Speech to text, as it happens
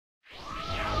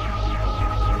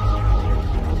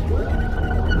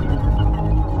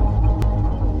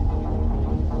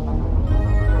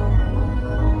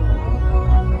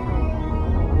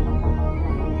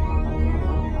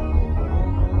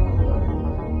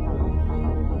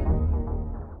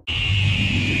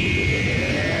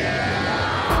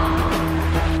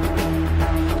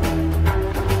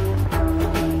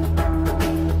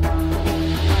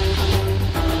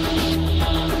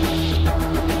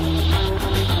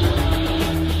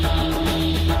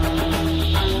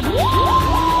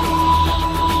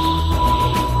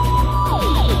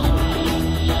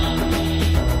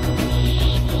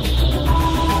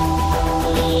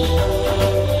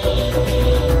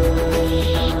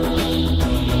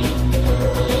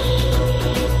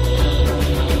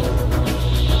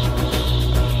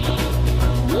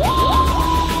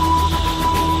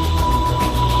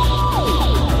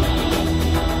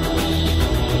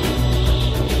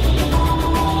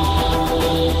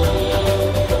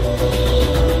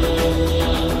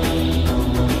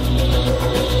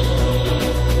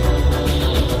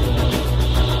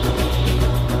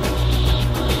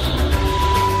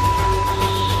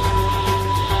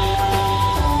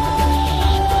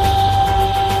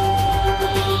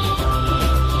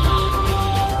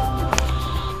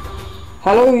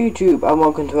Hello YouTube and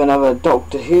welcome to another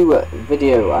Doctor Who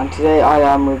video, and today I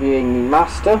am reviewing the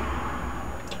Master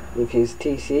with his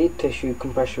TC, Tissue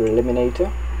Compressor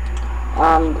Eliminator,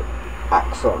 and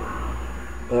Axon,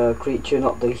 creature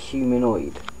not the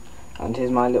humanoid. And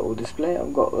here's my little display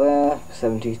I've got there,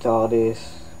 70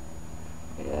 TARDIS,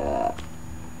 yeah,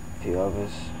 a few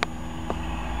others,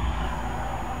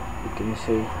 you can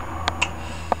see.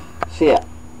 So yeah,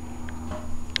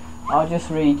 I'll just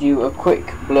read you a quick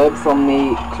blurb from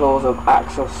the Claws of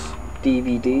Axos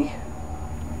DVD.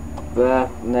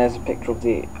 There, and there's a picture of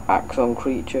the Axon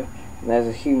creature, and there's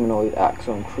a humanoid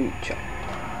Axon creature.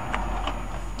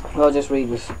 I'll just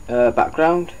read this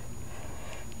background.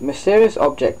 A mysterious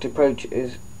object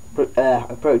approaches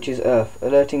Earth,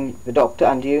 alerting the Doctor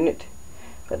and unit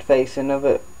that face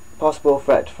another possible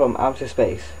threat from outer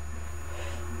space.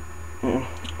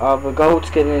 Are the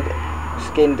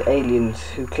gold-skinned aliens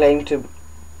who claim to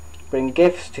bring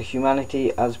gifts to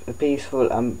humanity as peaceful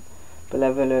and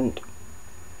benevolent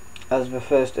as the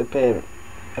first appear.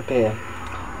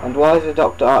 And why is the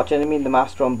Doctor arch-enemy the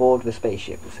Master on board the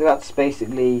spaceship? So that's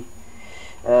basically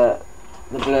the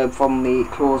blurb from the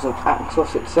Claws of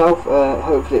Axos itself.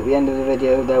 Hopefully at the end of the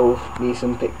video there will be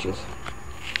some pictures.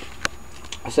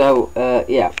 So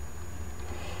yeah,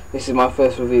 this is my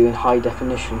first review in high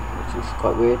definition, which is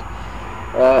quite weird.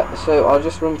 So I'll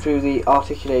just run through the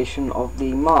articulation of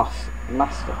the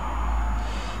Master.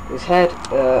 His head,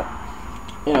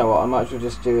 you know what, I might as well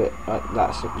just do it like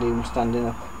that, so leave him standing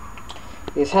up.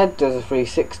 His head does a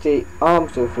 360,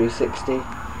 arms do a 360,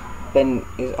 then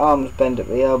his arms bend at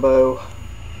the elbow,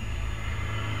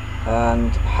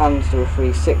 and hands do a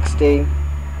 360,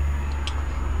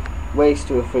 waist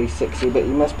do a 360, but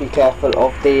you must be careful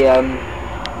of the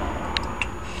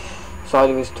side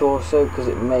of his torso because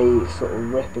it may sort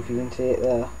of rip, if you can see it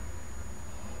there.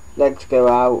 Legs go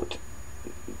out,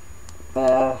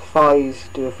 thighs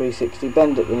do a 360,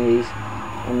 bend at the knees,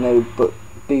 and no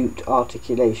boot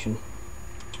articulation.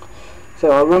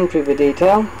 So I'll run through the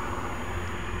detail.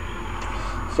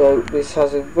 So this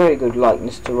has a very good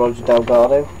likeness to Roger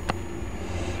Delgado.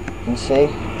 You can see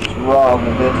it's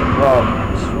rather good,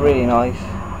 it's really nice.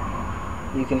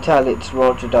 You can tell it's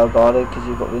Roger Delgado because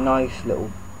you've got the nice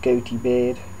little goatee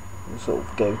beard, sort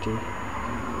of goatee.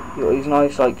 You've got these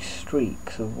nice like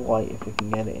streaks of white, if we can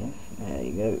get it in. There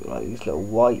you go, like these little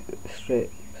white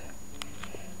strips.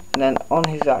 And then on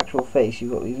his actual face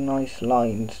you've got these nice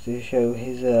lines to show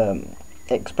his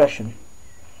expression.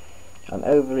 And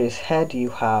over his head you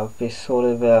have this sort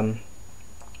of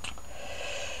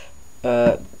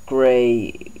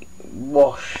grey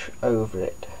wash over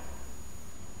it.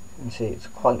 You can see it's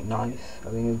quite nice,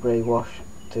 having a grey wash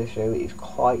to show he's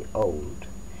quite old,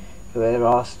 but there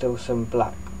are still some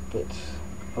black bits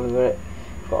over it.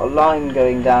 Got a line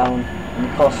going down in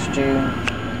the costume,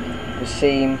 the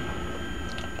seam,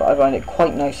 but I find it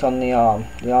quite nice on the arm.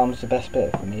 The arm's the best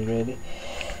bit for me really,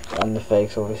 and the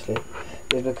face obviously,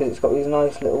 is because it's got these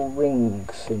nice little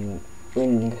rings and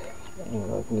anyway,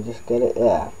 I can just get it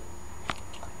there.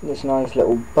 This nice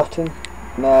little button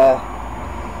there,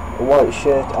 a white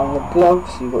shirt on the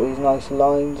gloves, you've got these nice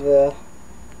lines there,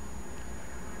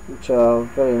 which are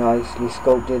very nicely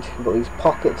sculpted. You've got these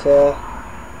pockets there,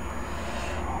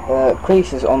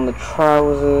 creases on the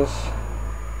trousers,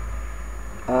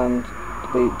 and the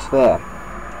boots there.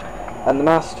 And the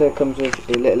Master comes with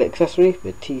a little accessory,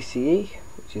 the TCE,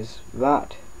 which is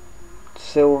that,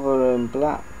 silver and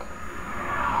black,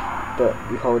 but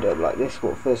you hold it up like this,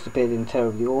 what first appeared in Terror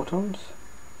of the Autons.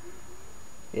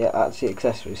 Yeah, that's the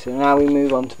accessory. So now we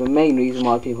move on to the main reason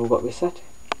why people got this set,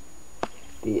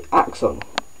 the Axon.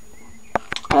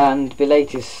 And the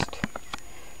latest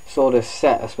sort of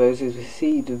set, I suppose, is the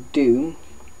Seed of Doom.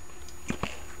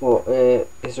 What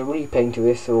is a repaint of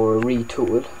this, or a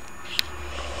retool.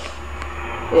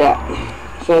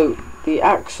 Yeah, so the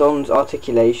Axon's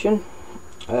articulation,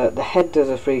 the head does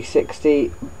a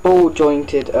 360, ball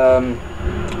jointed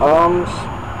arms,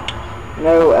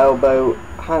 no elbow,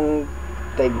 hand,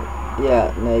 they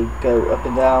go up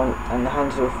and down, and the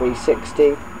hands do a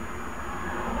 360.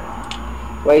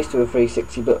 Waist to a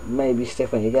 360, but maybe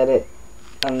stiff when you get it.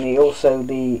 And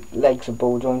the legs are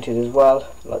ball jointed as well,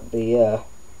 like the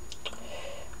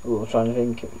I'm trying to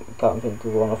think, can't think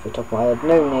of one off the top of my head.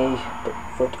 No knee, but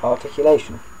foot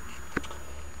articulation.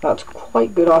 That's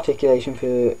quite good articulation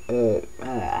for a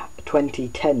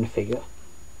 2010 figure.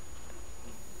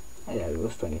 Yeah, it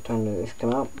was 2010 when this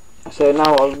came out. So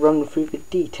now I'll run through the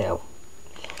detail.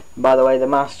 By the way, the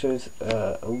Master is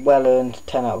a well-earned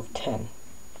 10 out of 10.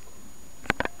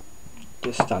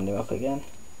 Just stand him up again.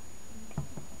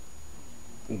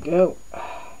 There we go.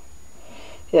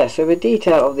 Yeah, so the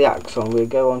detail of the axon, we'll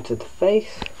go on to the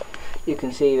face. You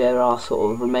can see there are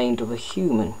sort of remains of a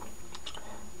human,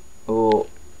 or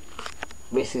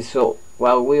this is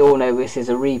well, we all know this is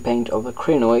a repaint of a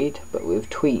crinoid, but with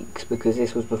tweaks, because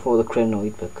this was before the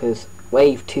crinoid, because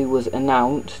Wave 2 was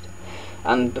announced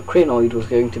and the crinoid was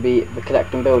going to be the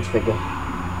collect and build figure,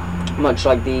 much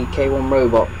like the K1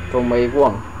 robot from Wave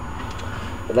 1.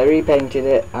 But they repainted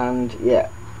it, and yeah,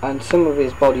 and some of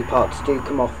his body parts do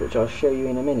come off, which I'll show you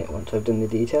in a minute once I've done the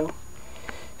detail.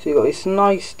 So you've got this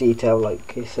nice detail,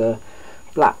 like this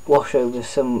black wash over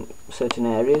some certain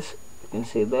areas, you can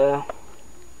see there.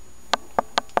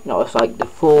 Now it's like the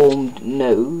formed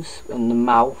nose and the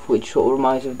mouth, which sort of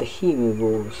reminds me of the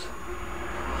herbivores.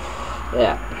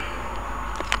 Yeah.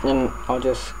 And I'll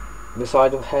just, the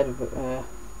side of the head,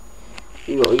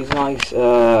 you got these nice,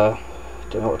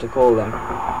 don't know what to call them,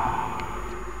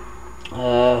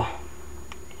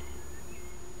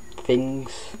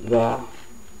 things there,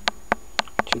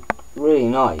 which are really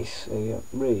nice,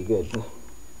 really good.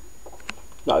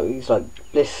 Like these like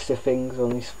blister things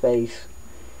on his face,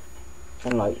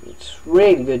 and like it's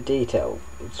really good detail.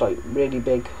 It's like really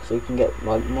big, so you can get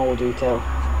like more detail.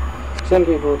 Some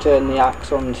people turn the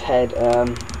axon's head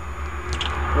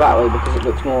that way because it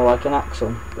looks more like an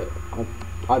axon, but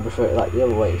I prefer it like the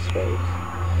other way, I suppose.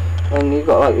 And you've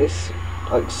got like this,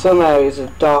 like some areas are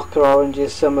darker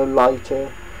oranges, some are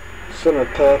lighter, some are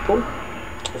purple,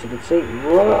 as you can see.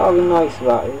 Wow, how nice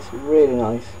that is, really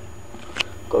nice.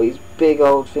 Got these big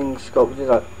old things sculpted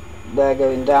like they're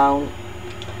going down.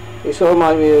 It sort of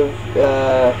reminds me of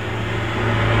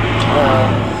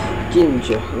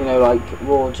ginger, you know, like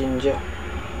raw ginger.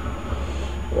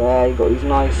 Yeah, you've got these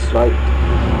nice like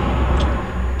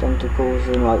tentacles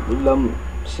and like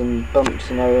lumps and bumps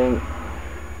and everything.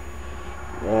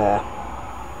 Yeah.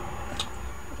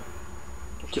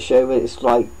 To show that it's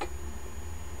like,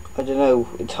 I don't know,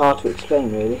 it's hard to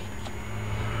explain really.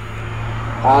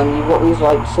 And you've got these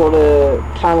like sort of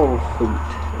camel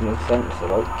feet, in a sense, they're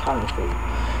like camel feet.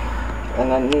 And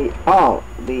then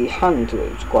the hand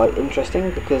looks quite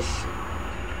interesting because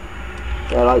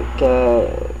they're like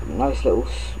nice little,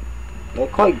 they're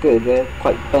quite good, they're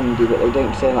quite bendy, but they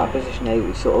don't stay in that position,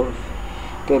 they sort of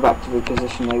go back to the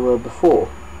position they were before,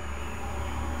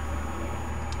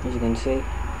 as you can see.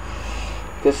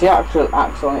 Because the actual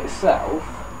axon itself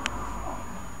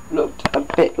looked a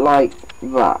bit like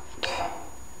that.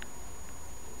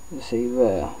 You see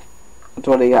there, that's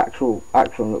what the actual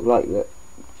axon looked like. That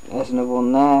there's another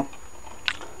one there,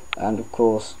 and of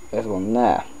course there's one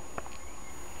there,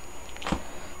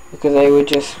 because they were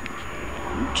just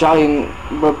giant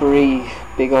rubbery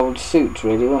big old suits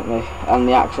really, weren't they? And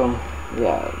the axon,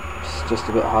 yeah, it's just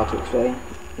a bit hard to explain.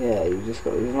 Yeah, you've just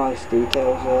got these nice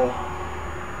details there.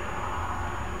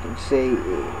 You can see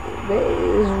it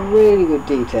is really good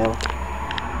detail,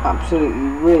 absolutely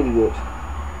really good,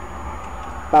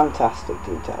 fantastic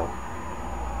detail,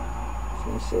 as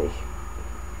you can see.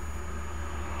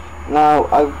 Now,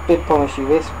 I did promise you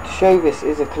this, to show this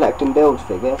is a collect and build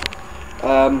figure,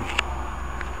 but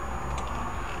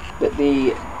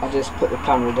I'll just put the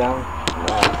camera down,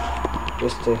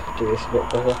 just to do this a bit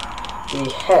better. The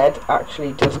head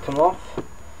actually does come off,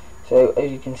 so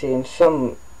as you can see in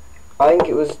some, I think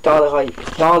it was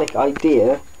Dalek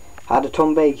Idea had a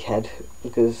Tom Baker head,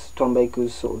 because Tom Baker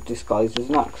was sort of disguised as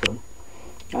an axon,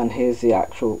 and here's the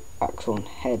actual axon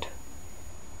head,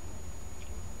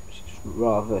 which is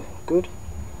rather good.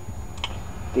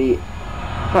 The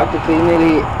practically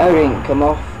nearly everything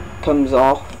comes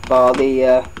off bar the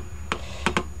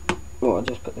oh, I'll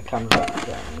just put the camera back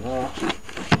down there so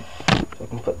I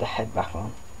can put the head back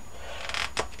on.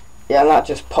 Yeah, and that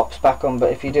just pops back on,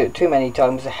 but if you do it too many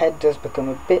times the head does become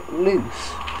a bit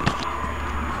loose.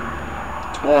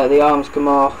 The arms come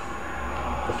off,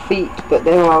 the feet, but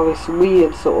there are this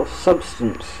weird sort of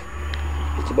substance.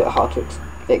 It's a bit hard to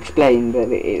explain, but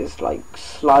it is like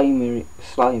slimy.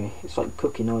 It's like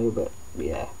cooking oil, but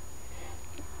yeah,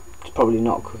 it's probably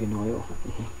not cooking oil.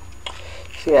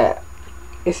 So yeah,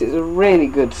 this is a really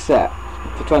good set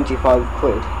for 25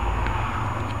 quid.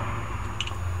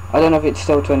 I don't know if it's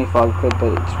still 25 quid,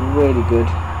 but it's really good.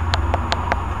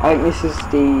 I think this is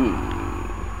the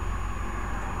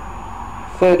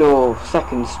third or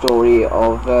second story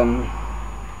of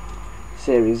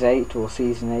Series 8 or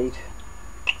Season 8.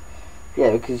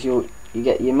 Yeah, because you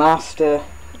get your master,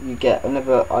 you get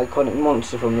another iconic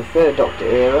monster from the Third Doctor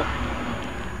era,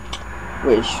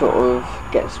 which sort of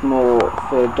gets more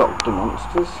Third Doctor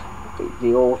monsters,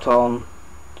 the Auton,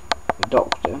 the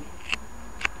Doctor.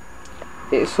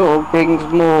 It sort of brings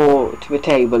more to the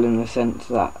table in the sense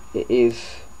that it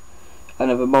is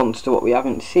another monster what we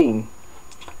haven't seen.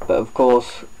 but of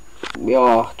course we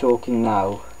are talking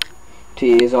now 2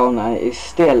 years on, and it is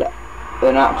still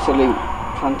an absolute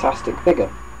fantastic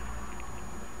figure,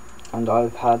 and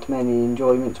I've had many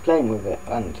enjoyments playing with it,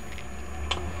 and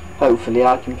hopefully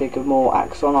I can think of more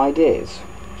Axon ideas.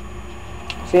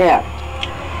 So yeah,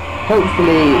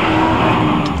 hopefully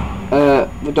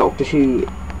the Doctor Who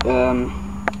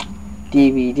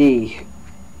DVD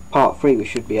part 3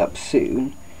 should be up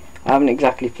soon. I haven't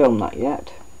exactly filmed that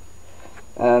yet.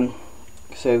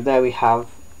 So there we have.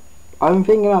 I'm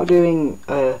thinking about doing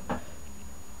a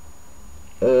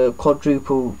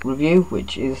quadruple review,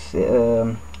 which is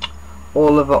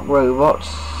all the Vok robots,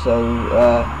 so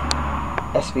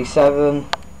SV7,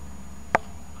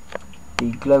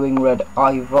 the glowing red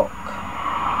eye Vok,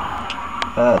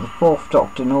 the 4th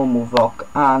Doctor normal Vok,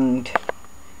 and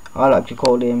I like to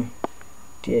call him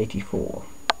D84.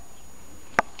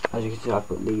 As you can see, I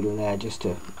put Leela there just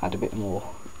to add a bit more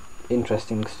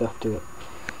interesting stuff to it.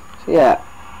 So yeah,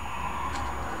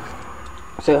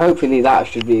 so hopefully that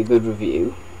should be a good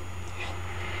review,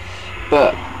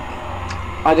 but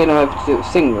I don't know how to do it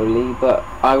singularly, but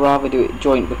I'd rather do it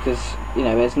joint, because you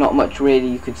know there's not much really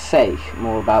you could say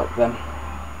more about them,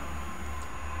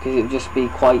 because it would just be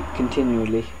quite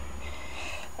continually.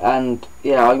 And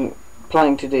yeah, I'm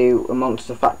planning to do a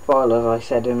monster fact file, as I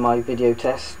said in my video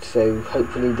test, so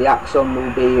hopefully the Axon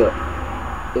will be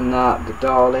in that, the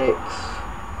Daleks,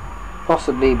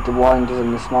 possibly the Winders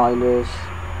and the Smilers,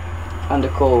 and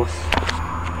of course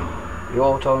the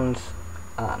Autons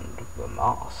and the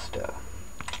Master.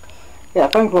 Yeah,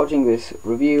 thanks for watching this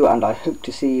review, and I hope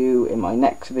to see you in my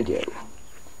next video.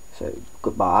 So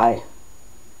goodbye.